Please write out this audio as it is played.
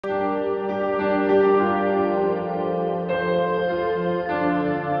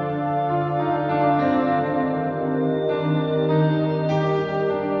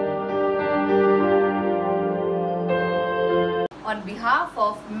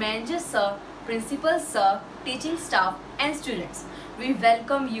manager sir, principal sir, teaching staff and students. We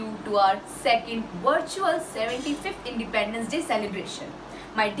welcome you to our second virtual 75th Independence Day celebration.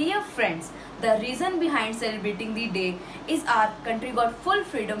 My dear friends, the reason behind celebrating the day is our country got full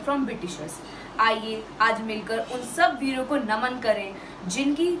freedom from Britishers. आइए आज मिलकर उन सब वीरों को नमन करें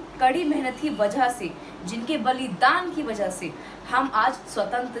जिनकी कड़ी मेहनत की वजह से, जिनके बलिदान की वजह से हम आज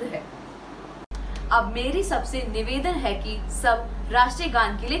स्वतंत्र हैं। अब मेरी सबसे निवेदन है कि सब राष्ट्रीय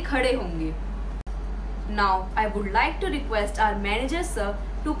गान के लिए खड़े होंगे। Now I would like to request our manager sir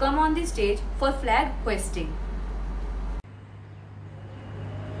to come on the stage for flag hoisting.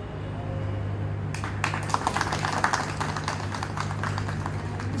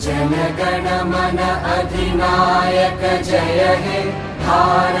 Jana Gana मन अधिनायक जय हे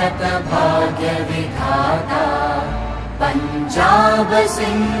भारत भाग्य विधाता। पंजाब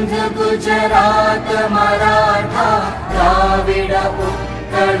सिंध गुजरात मराठा द्राविड़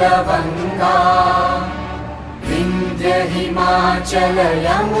उत्कल बंगा। विंध्य हिमाचल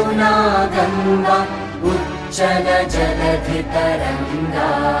यमुना गंगा उच्चल जलधि तरंगा।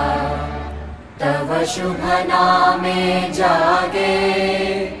 तव शुभ नामे जागे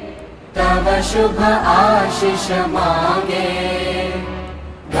तव शुभ आशीष मांगे।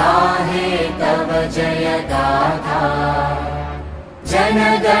 गाहे तव जय गाथा जन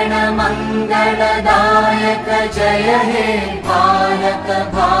गण मंगलदायक जय हे भारत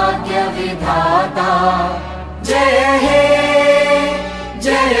भाग्य विधाता। जय हे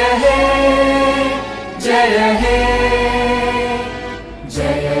जय हे जय हे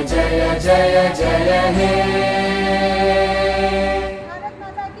जय जय जय जय हे।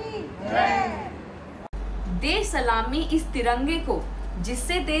 दे सलामी इस तिरंगे को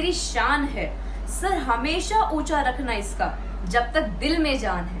जिससे तेरी शान है। सर हमेशा ऊंचा रखना इसका जब तक दिल में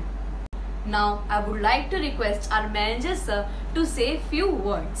जान है। Now I would like to request our manager sir to say few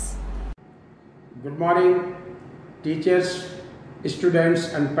words. Good morning, teachers,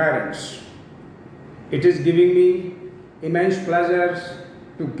 students and parents. It is giving me immense pleasure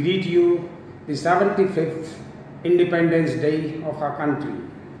to greet you the 75th Independence Day of our country.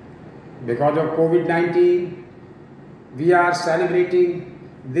 Because of COVID-19, we are celebrating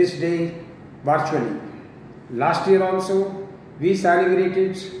this day virtually. Last year also, we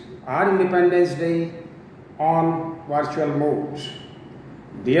celebrated our Independence Day on virtual mode.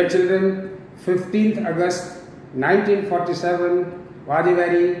 Dear children, 15th August 1947 was a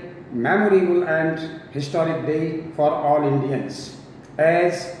very memorable and historic day for all Indians,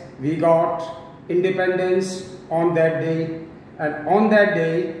 as we got independence on that day, and on that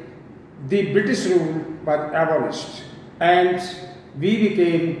day the British rule was abolished and we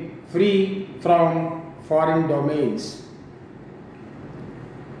became free from foreign domains.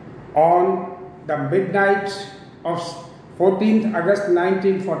 On the midnight of 14th August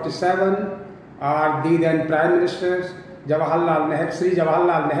 1947, our then Prime Minister Sri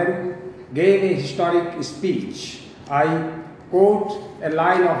Jawaharlal Nehru gave a historic speech. I quote a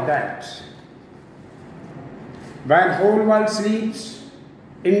line of that. When whole world sleeps,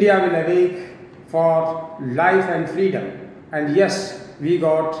 India will awake for life and freedom. And yes, we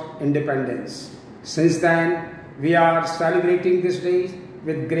got independence. Since then, we are celebrating this day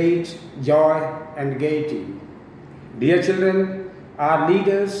with great joy and gaiety. Dear children, our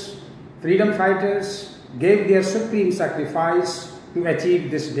leaders, freedom fighters, gave their supreme sacrifice to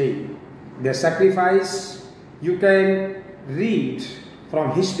achieve this day. Their sacrifice you can read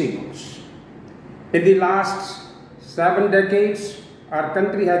from history books. In the last 7 decades, our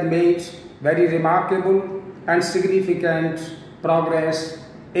country has made very remarkable and significant progress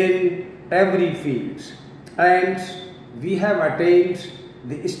in every field, and we have attained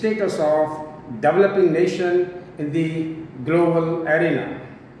the status of developing nation in the global arena.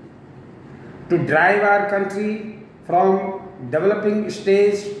 To drive our country from developing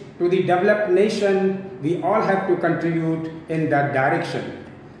stage to the developed nation, we all have to contribute in that direction.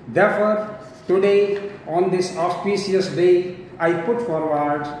 Therefore, today on this auspicious day, I put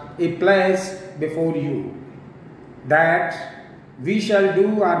forward a pledge before you that we shall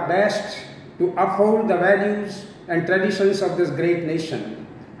do our best to uphold the values and traditions of this great nation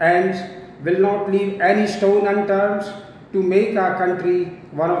and will not leave any stone unturned to make our country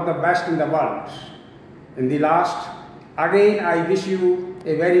one of the best in the world. In the last, again I wish you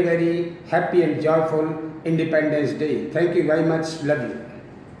a very, very happy and joyful Independence Day. Thank you very much. Love you.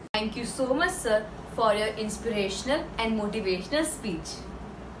 Thank you so much sir for your inspirational and motivational speech.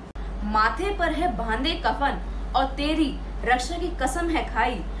 माथे पर है बांधे कफन और तेरी रक्षा की कसम है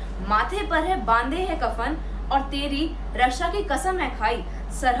खाई। माथे पर है बांधे है कफन और तेरी रक्षा की कसम है खाई।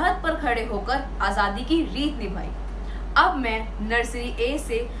 सरहद पर खड़े होकर आजादी की रीत निभाई। अब मैं नर्सरी ए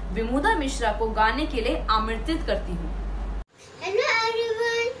से विमुदा मिश्रा को गाने के लिए आमंत्रित करती हूँ। Hello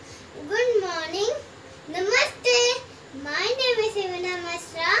everyone, good morning, Namaste. My name is Vimuda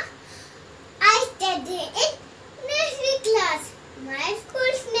Mishra. I study in nursery class. My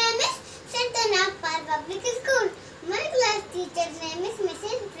school's name is Sant Nagpal Public School. My class teacher's name is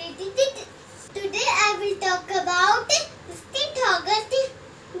Mrs. Preeti. Today I will talk about 15th August.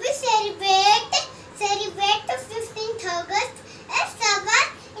 We celebrate 15th August as our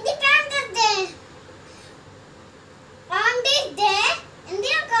Independence Day. On this day,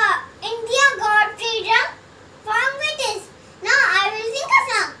 India got freedom from British. Now I will sing a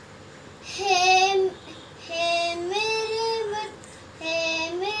song. Hey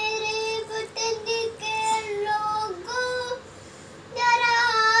mere वतन के लोगों, जरा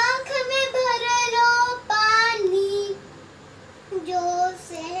आँख में भर लो पानी, जो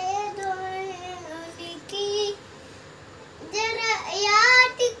शहीद हुए उनकी जरा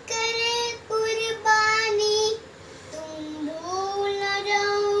याद करे कुर्बानी, तुम भूल न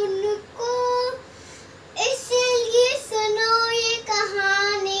जाओ उनको, इसलिए सुनो ये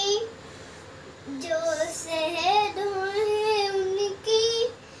कहानी, जो शहीद हुए उनकी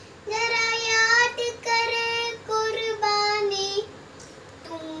जरा याद करे कुर्बानी,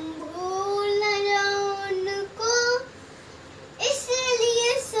 तुम भूल न जाओ उनको,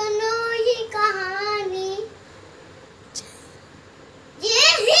 इसलिए सुनो ये कहानी। जय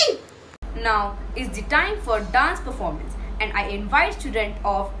Hind. Now is the time for dance performance and I invite students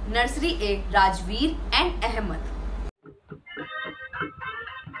of Nursery A Rajveer and Ahmed.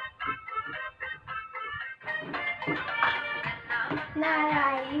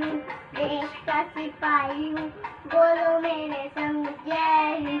 Narayan देश का सिपाही हूँ, बोलो मेरे संग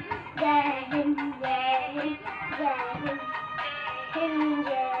जय हिंद, जय हिंद, जय हिंद, जय हिंद, हिंद,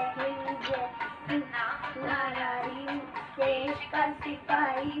 जय हिंद, जय हिंद। नारायण देश का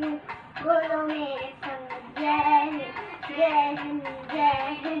सिपाही हूँ, बोलो मेरे संग जय हिंद, जय हिंद, जय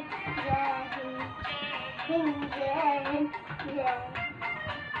हिंद, जय हिंद, हिंद, जय हिंद, जय हिंद।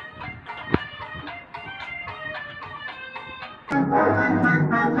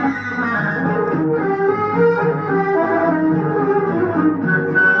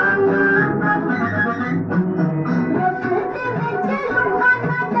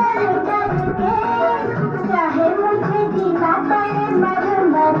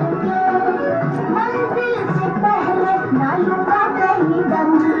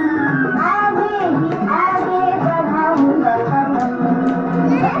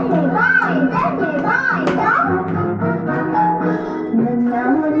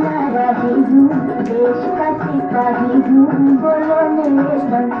 देश का सिपाही हूँ, बोलो मेरे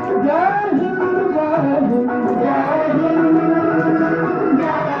संग जय हिंद, जय हिंद, जय हिंद,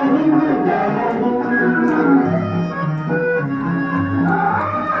 जय हिंद, जय हिंद।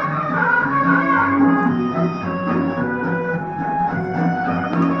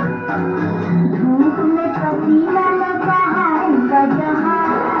 धूप में पसीना लगा है इनका जहाँ,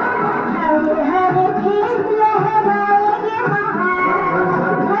 हरे हरे खेत लहराएंगे वहाँ,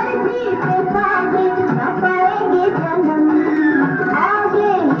 धरती पे पानी न पाएंगे जन्म,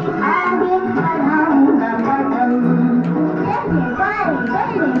 आगे आगे बढ़ाऊंगा कदम, जय बाई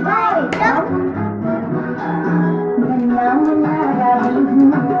तब मैं मुन्ना रही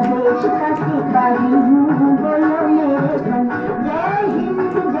हूँ, देश का सिपाही हूँ, बोलो मेरे संग जय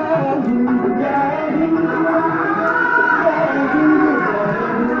हिंद, जय हिंद, जय हिंद, जय हिंद, जय Hind.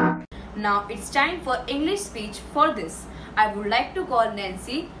 Now it's time for English speech. For this, I would like to call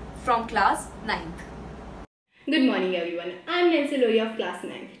Nancy from class 9th. Good morning everyone, I am Nancy Loya of class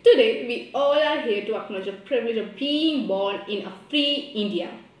 9th. Today we all are here to acknowledge the privilege of being born in a free India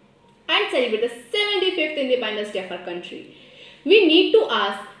and celebrate the 75th Independence Day of our country. We need to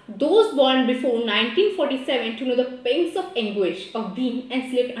ask those born before 1947 to know the pangs of anguish of being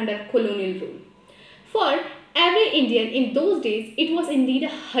enslaved under colonial rule. For every Indian in those days, it was indeed a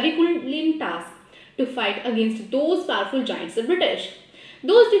Herculean task to fight against those powerful giants, the British.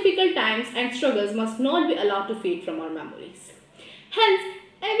 Those difficult times and struggles must not be allowed to fade from our memories. Hence,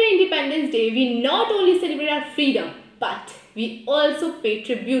 every Independence Day, we not only celebrate our freedom, but we also pay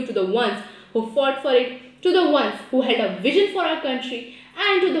tribute to the ones who fought for it, to the ones who had a vision for our country,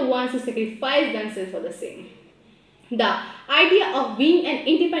 and to the ones who sacrificed themselves for the same. The idea of being an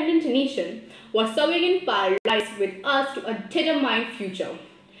independent nation was sovereign power lies with us to a determined future,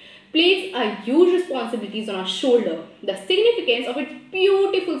 placed a huge responsibilities on our shoulder. The significance of its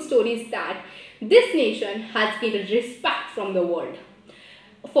beautiful story is that this nation has gained respect from the world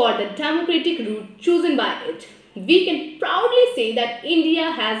for the democratic route chosen by it. We can proudly say that India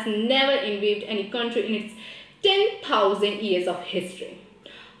has never invaded any country in its 10,000 years of history.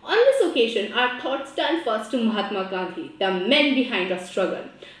 On this occasion, our thoughts turn first to Mahatma Gandhi, the man behind our struggle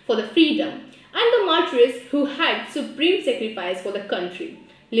for the freedom, and the martyrs who had supreme sacrifice for the country,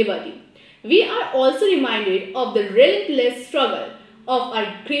 liberty. We are also reminded of the relentless struggle of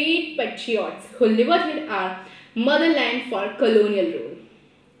our great patriots who liberated our motherland for colonial rule.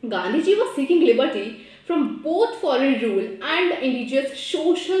 Gandhiji was seeking liberty from both foreign rule and the indigenous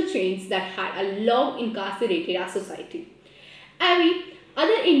social chains that had long incarcerated our society. Every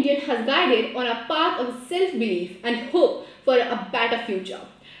other Indian has guided on a path of self-belief and hope for a better future.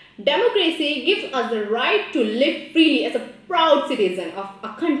 Democracy gives us the right to live freely as a proud citizen of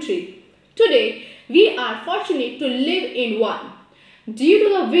a country. Today, we are fortunate to live in one. Due to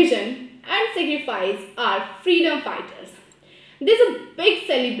the vision and sacrifice our freedom fighters. There is a big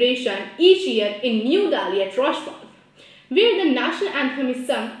celebration each year in New Delhi at Rajpath, where the national anthem is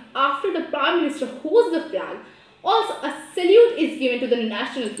sung after the Prime Minister holds the flag. Also, a salute is given to the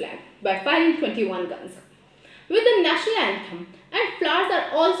national flag by firing 21 guns. With the national anthem and flowers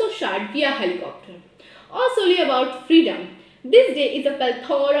are also shot via helicopter. Also about freedom. This day is a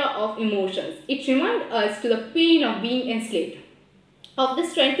plethora of emotions. It reminds us to the pain of being enslaved, of the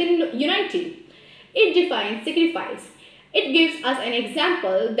strength in unity. It defines sacrifice. It gives us an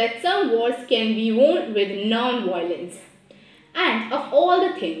example that some wars can be won with non-violence. And of all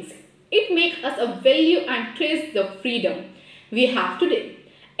the things, it makes us value and treasure the freedom we have today.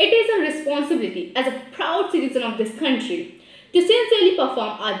 It is a responsibility as a proud citizen of this country to sincerely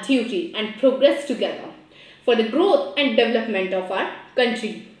perform our duty and progress together for the growth and development of our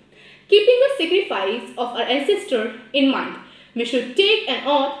country. Keeping the sacrifice of our ancestors in mind, we should take an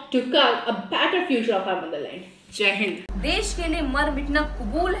oath to carve a better future of our motherland. जय हिंद। देश के लिए मर मिटना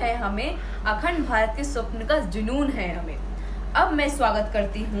कबूल है हमें, अखंड भारत के स्वप्न का जुनून है हमें। अब मैं स्वागत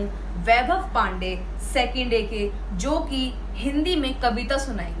करती हूँ वैभव पांडे सेकंड ए के, जो कि हिंदी में कविता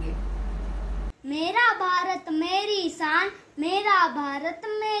सुनाएंगे। मेरा भारत मेरी शान, मेरा भारत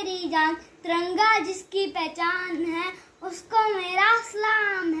मेरी जान, तिरंगा जिसकी पहचान है उसको मेरा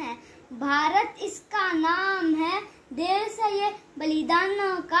सलाम है। भारत इसका नाम है, देश है ये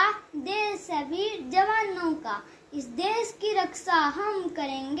बलिदानों का, देश है वीर जवानों का। इस देश की रक्षा हम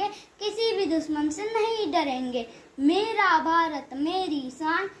करेंगे, किसी भी दुश्मन से नहीं डरेंगे। मेरा भारत मेरी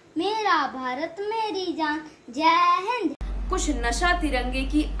शान, मेरा भारत मेरी जान, जय हिंद। कुछ नशा तिरंगे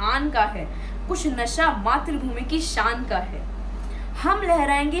की आन का है, कुछ नशा मातृभूमि की शान का है। हम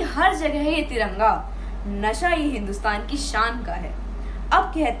लहराएंगे हर जगह ये तिरंगा, नशा ये हिंदुस्तान की शान का है।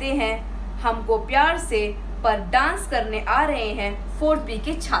 अब कहते हैं हमको प्यार से, पर डांस करने आ रहे हैं 4th B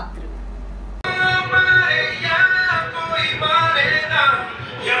के छात्र।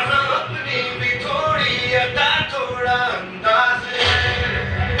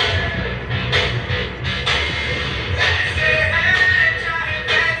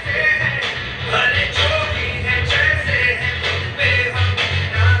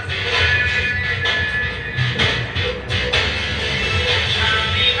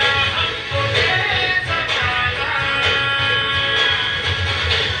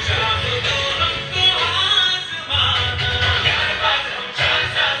 Shall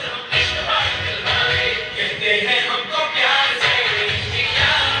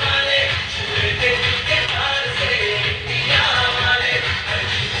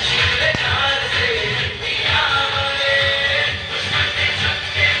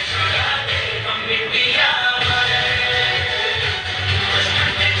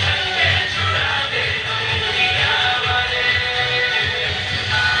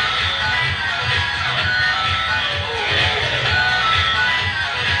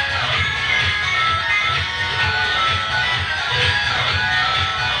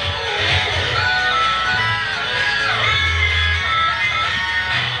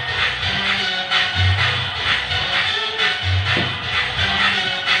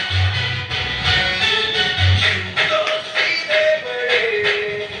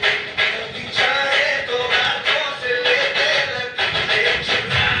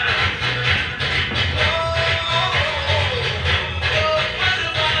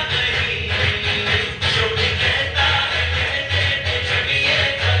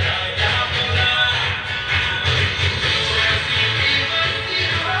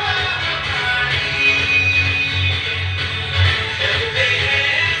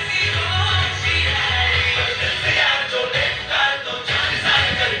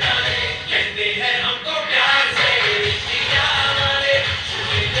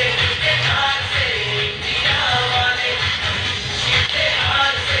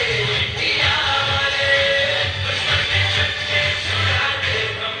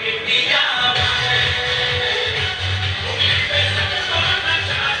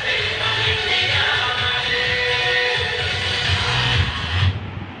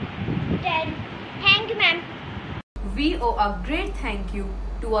A great thank you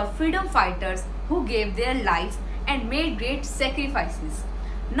to our freedom fighters who gave their lives and made great sacrifices.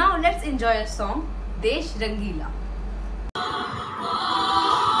 Now let's enjoy a song, Desh Rangila.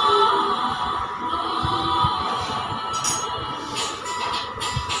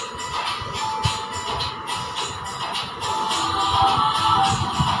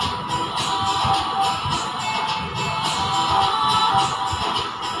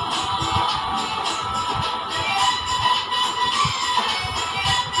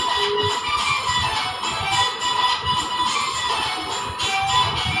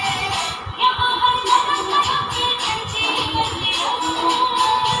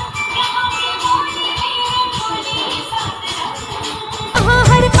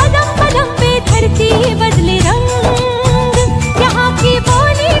 बदले रंग यहाँ की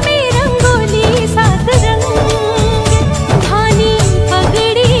बोली में रंगोली सात रंग धानी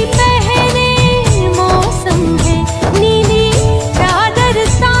पगड़ी पहने मौसम है नीली चादर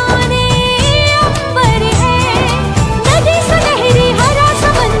ताने अंबर है नदी सुनहरी हरा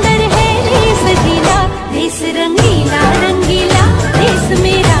समंदर है देश गीला देश रंगीला रंगीला देश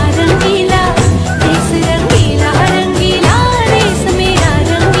मेरा रंगीला देश रंगीला रंगीला देश मेरा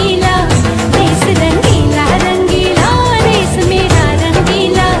रंगीला देश रंगीला रंगीला देश मेरा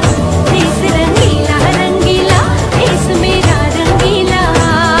रंगीला देश रंगीला रंगीला देश मेरा रंगीला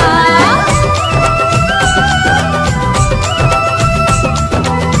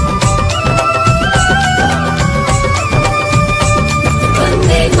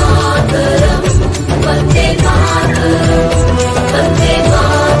वंदे मातरम वंदे मातरम वंदे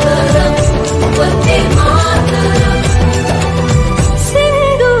मातरम वंदे मातरम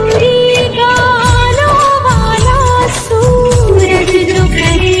सिंदूरी गालों वाला सूरज जो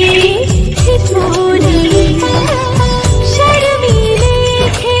करे ठिठुरी शर्मीले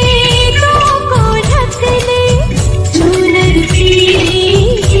खेतों को ढक ले चूनर पीली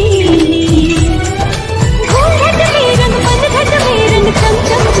घूंघट में रंग पनघट में रंग चम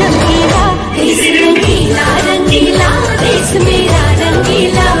चम चमकीला देश रंगीला रंगीला देश मेरा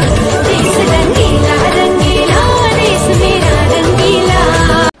रंगीला देश रंगीला रंगीला देश मेरा रंगीला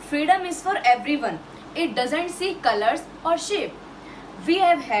Freedom is for everyone. It doesn't see colors or shape. We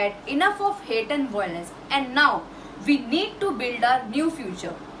have had enough of hate and violence, and now we need to build our new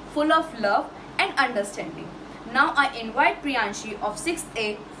future full of love and understanding. Now I invite Priyanshi of 6th A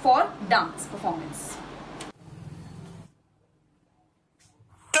for dance performance.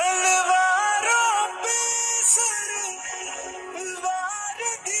 तलवारों पे sir वार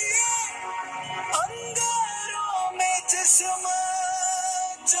दिए अंगारों में चश्मा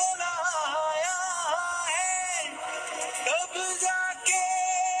जलाया है तब जाके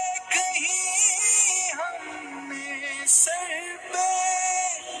कहीं हमने सर पे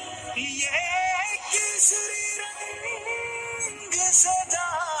ये केसरी रंग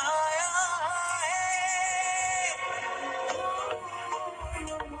सजाया है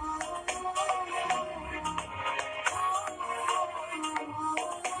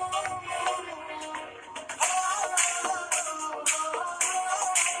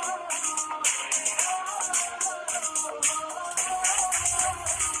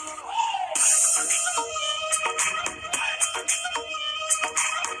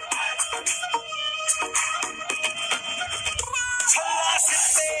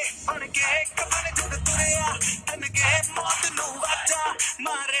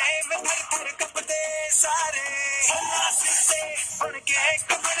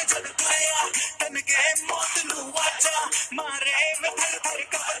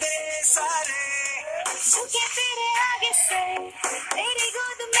झुके तेरे आगे से तेरी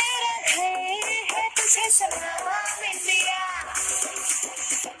गोद मेरा घर है तुझे सलाम इंडिया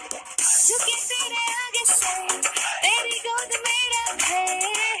झुके तेरे आगे से तेरी गोद मेरा घर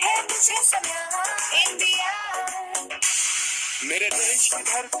है तुझे सलाम इंडिया मेरे देश की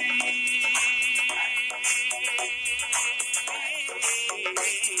धरती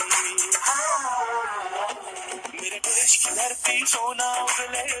मेरे देश की धरती सोना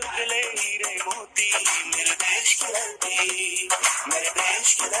उगले उगले हीरे मोती मेरे देश की धरती मेरे देश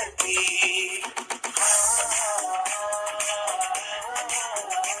की धरती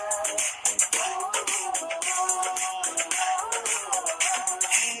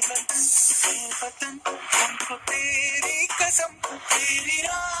वतन हमको तेरी कसम तेरी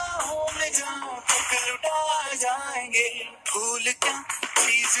राहों में जाऊं तो लुटा जाएंगे फूल क्या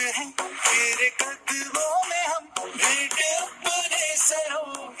चीज है तेरे कदमों में हम बेटे अपने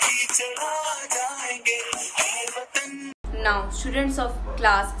सरों की चढ़ा जाएंगे हे वतन। Now students of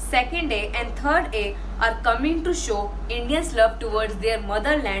class 2nd A and 3rd A are coming to show Indians' love towards their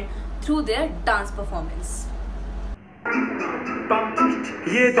motherland through their dance performance.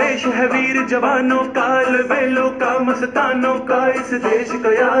 ये देश है वीर जवानों का, अलबेलों का, मस्तानों का। इस देश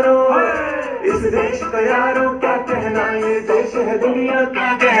का यारों, इस देश का यारों क्या कहना, ये देश है दुनिया का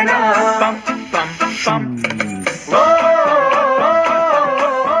कहना। पम पम पम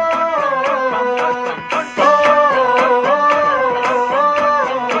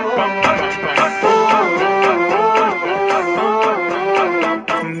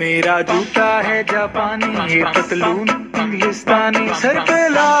मेरा जूता है जापानी, ये पतलून इंग्लिस्तानी, सर पे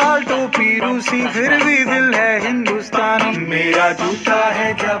लाल टोपी रूसी, फिर भी दिल है हिंदुस्तानी। मेरा जूता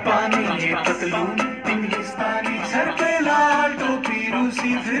है जापानी, ये पतलून इंग्लिस्तानी, सर पे लाल टोपी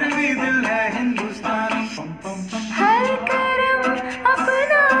रूसी, फिर भी दिल है हिंदुस्तानी। पम पम पम हर कर्म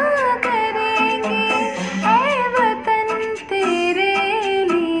अपना करेंगे ऐ वतन तेरे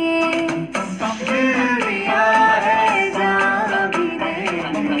लिए, दिया है जान भी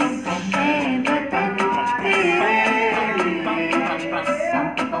देंगे ऐ वतन तेरे लिए।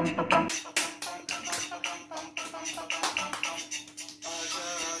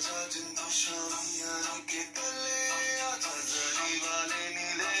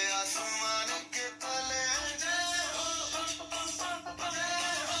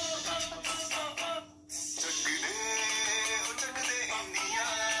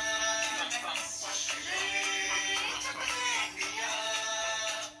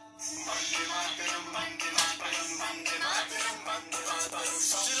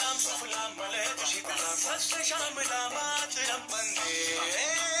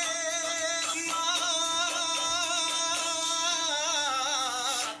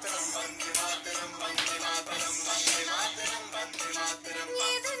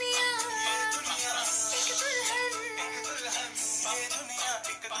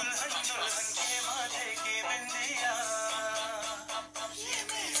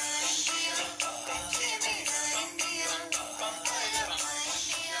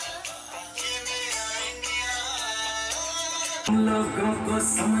 तुम लोगों को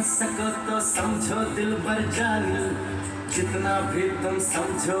समझ सको तो समझो दिल भर जानी, जितना भी तुम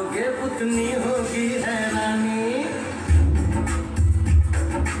समझोगे उतनी होगी हैरानी।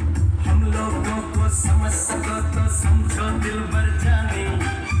 हम लोगों को समझ सको तो समझो दिल भर जानी,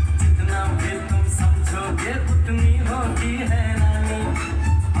 जितना भी तुम समझोगे उतनी होगी हैरानी।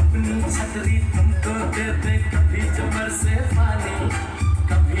 अपनी छतरी तुमको दे दे कभी जो बरसे पानी,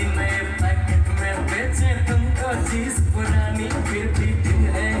 कभी नए पैकेट में बेचे तुमको चीज पुरानी। फिर भी दिल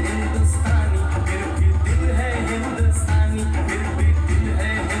है हिंदुस्तानी, फिर भी दिल है हिंदुस्तानी, फिर भी दिल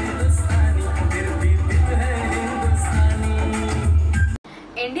है हिंदुस्तानी, फिर भी दिल है हिंदुस्तानी।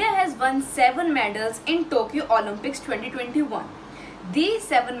 India has won 7 medals in Tokyo Olympics 2021. These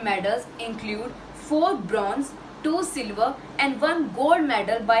 7 medals include 4 bronze, 2 silver and 1 gold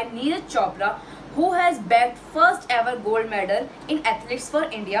medal by Neeraj Chopra, who has bagged first ever gold medal in athletics for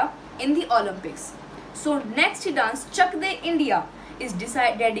India in the Olympics. So next dance Chak De India is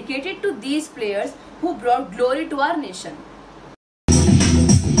dedicated to these players who brought glory to our nation.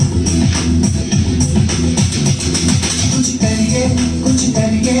 कुछ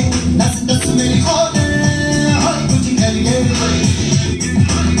करिए नस नस मेरी खोले, हाय कुछ करिए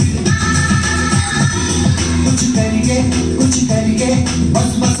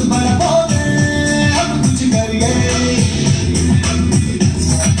बस बस बड़ा बोले, अब कुछ करिए।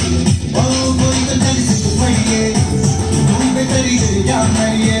 ओ कोई तो जल से पड़िए, तुम पे करिए या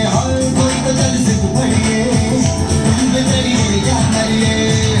मरिए, हाय कोई तो जल से पड़िए, तुम पे करिए या मरिए।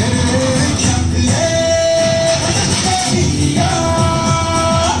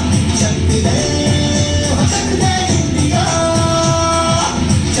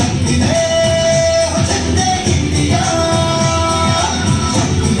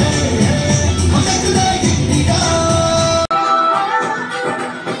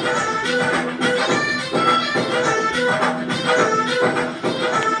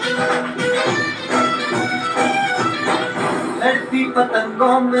 लड़ती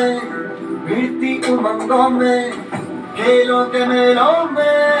पतंगों में, भिड़ती उमंगों में, खेलों के मेलों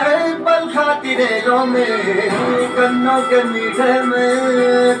में, पल खाती रेलों में, कन्नों के मीठे में,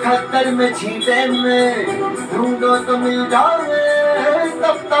 खतर में छींटे में, ढूंढो तो मिल जाओगे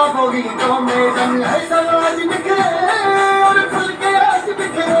तब ताबो गीतों में। रंग है समाज बिखरे और खुल के आज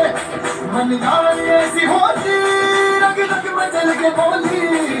बिखरे, मन जाने ऐसी होती रग रग में जल के बोली।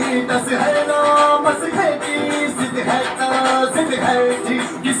 दस है ना बस है की जिद है ता जिद है जी,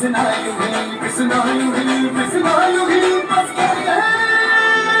 किसना यूं ही किसना यूं ही किसना यूं ही बस है।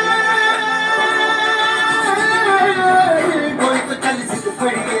 कोई तो चल सिद्ध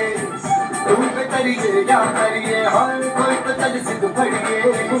पड़िए, तुम पे करिए या करिए, हाय कोई तो चल सिद्ध पड़िए,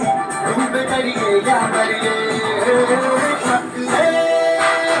 तुम पे करिए या करिए।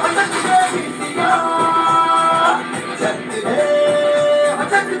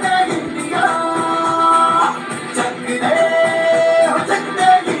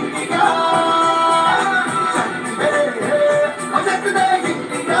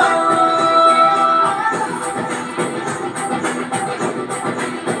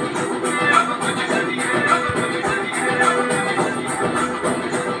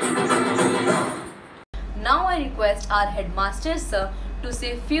 our headmaster sir to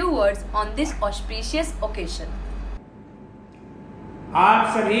say few words on this auspicious occasion. आप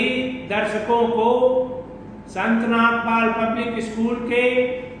सभी दर्शकों को संत नागपाल पब्लिक स्कूल के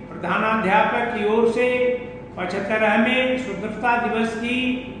प्रधानाध्यापक की ओर से 75वें स्वतंत्रता दिवस की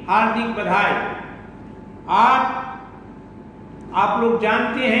हार्दिक बधाई। आप लोग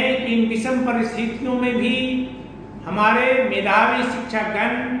जानते हैं कि इन विषम परिस्थितियों में भी हमारे मेधावी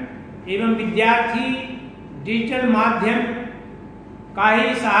शिक्षकगण एवं विद्यार्थी डिजिटल माध्यम का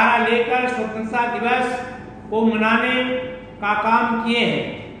ही सहारा लेकर स्वतंत्रता दिवस को मनाने का काम किए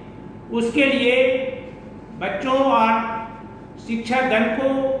हैं। उसके लिए बच्चों और शिक्षकगण को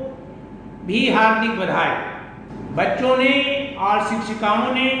भी हार्दिक बधाई। बच्चों ने और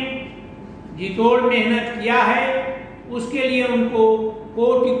शिक्षिकाओं ने जी तोड़ मेहनत किया है, उसके लिए उनको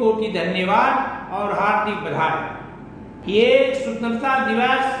कोटि कोटि धन्यवाद और हार्दिक बधाई। ये स्वतंत्रता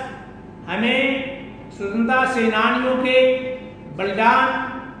दिवस हमें स्वतंत्रता सेनानियों के बलिदान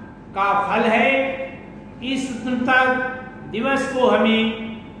का फल है। इस स्वतंत्रता दिवस को हमें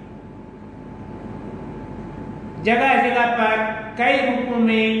जगह जगह पर कई रूपों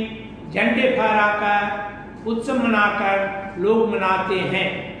में झंडे फहराकर उत्सव मनाकर लोग मनाते हैं।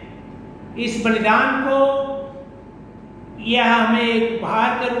 इस बलिदान को यह हमें एक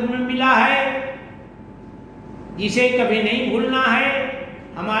उपहार के रूप में मिला है, जिसे कभी नहीं भूलना है।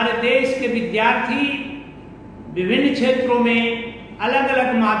 हमारे देश के विद्यार्थी विभिन्न क्षेत्रों में अलग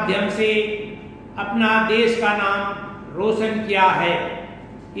अलग माध्यम से अपना देश का नाम रोशन किया है।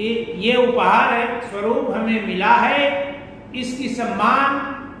 ये उपहार स्वरूप हमें मिला है। इसकी सम्मान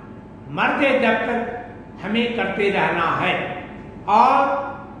मरते दम तक हमें करते रहना है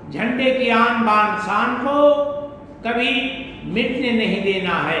और झंडे की आन बान शान को कभी मिटने नहीं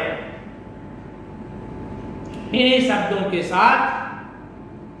देना है। इन्हीं शब्दों के साथ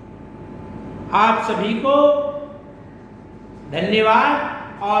आप सभी को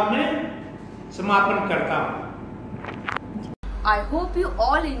धन्यवाद और मैं समापन करता हूँ। I hope you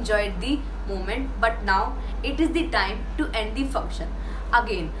all enjoyed the moment, but now it is the time to end the function.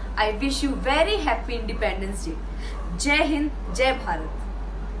 Again, I wish you very happy Independence Day. Jai Hind, Jai Bharat.